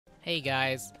Hey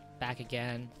guys, back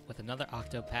again with another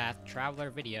Octopath Traveler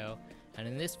video, and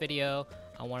in this video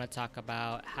I want to talk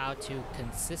about how to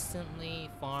consistently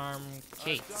farm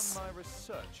Caits.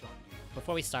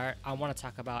 Before we start, I want to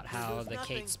talk about how the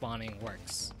Cait spawning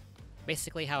works.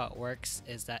 Basically how it works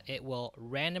is that it will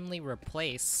randomly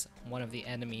replace one of the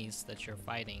enemies that you're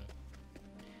fighting.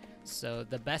 So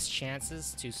the best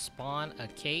chances to spawn a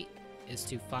Cait is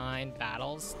to find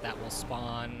battles that will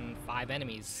spawn 5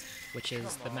 enemies, which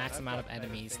is the max amount of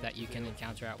enemies that you can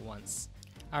encounter at once.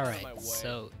 Alright,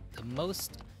 so the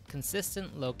most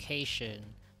consistent location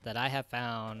that I have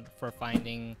found for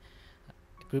finding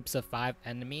groups of 5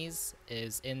 enemies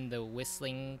is in the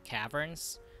Whistling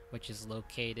Caverns, which is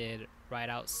located right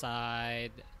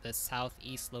outside the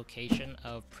southeast location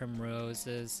of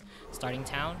Primrose's starting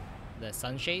town, the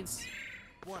Sunshades.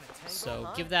 So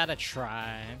give that a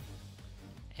try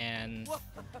and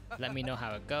let me know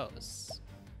how it goes.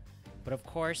 But of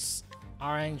course,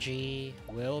 RNG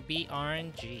will be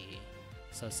RNG.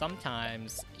 So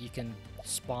sometimes you can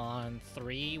spawn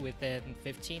 3 within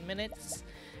 15 minutes,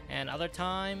 and other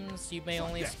times you may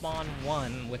only spawn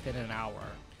 1 within an hour.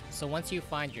 So once you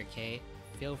find your Cait,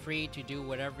 feel free to do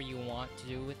whatever you want to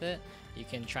do with it. You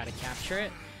can try to capture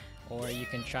it, or you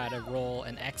can try to roll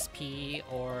an XP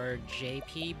or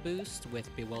JP boost with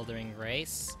Bewildering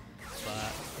Grace.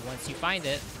 But once you find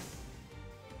it,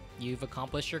 you've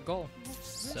accomplished your goal.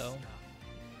 So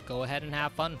go ahead and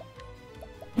have fun.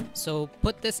 So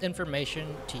put this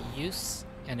information to use,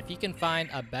 and if you can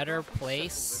find a better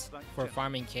place for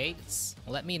farming Caits,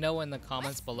 let me know in the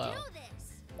comments below.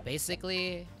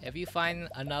 Basically, if you find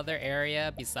another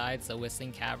area besides the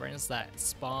Whistling Caverns that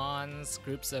spawns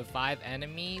groups of 5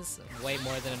 enemies way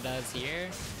more than it does here,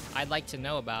 I'd like to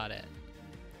know about it.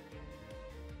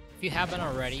 If you haven't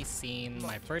already seen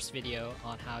my first video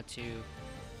on how to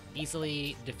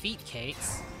easily defeat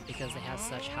Caits because they have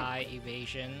such high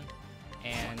evasion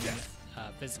and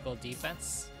physical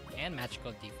defense and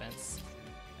magical defense,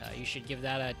 you should give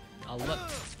that a look.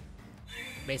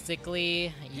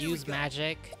 Basically, use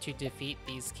magic to defeat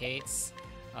these Caits,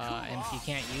 and if you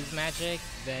can't use magic,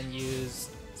 then use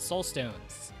soul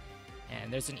stones.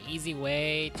 And there's an easy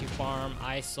way to farm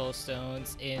ice soul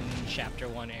stones in chapter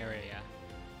 1 area.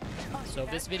 So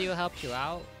if this video helped you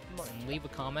out, leave a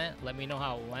comment, let me know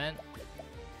how it went.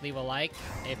 Leave a like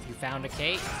if you found a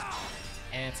Cait,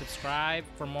 and subscribe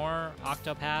for more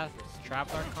Octopath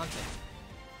Traveler content.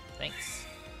 Thanks.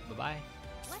 Bye-bye.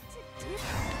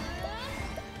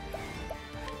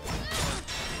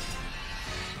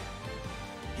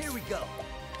 Here we go.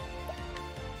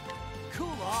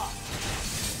 Cool off.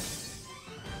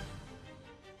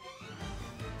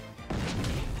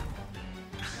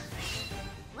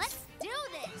 Let's do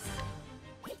this.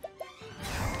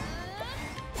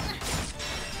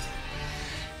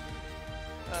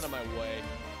 Out of my way.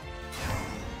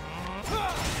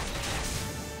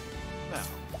 Now,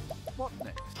 what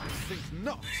next? Think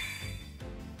not.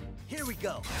 Here we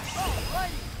go.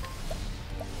 Alrighty.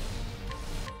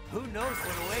 Who knows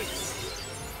what awaits?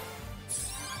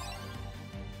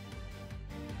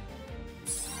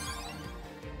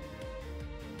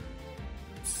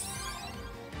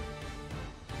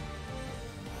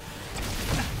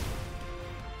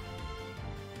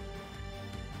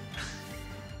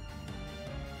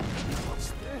 What's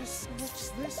this? What's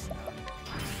this now?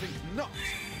 Think not.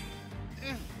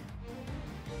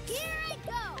 Here I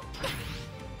go.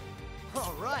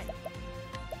 All right.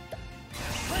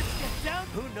 Let's get down.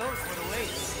 Who knows what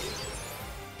awaits?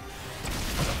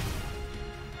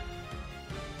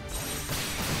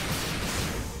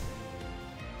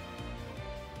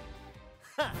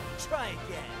 Ha! Try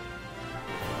again.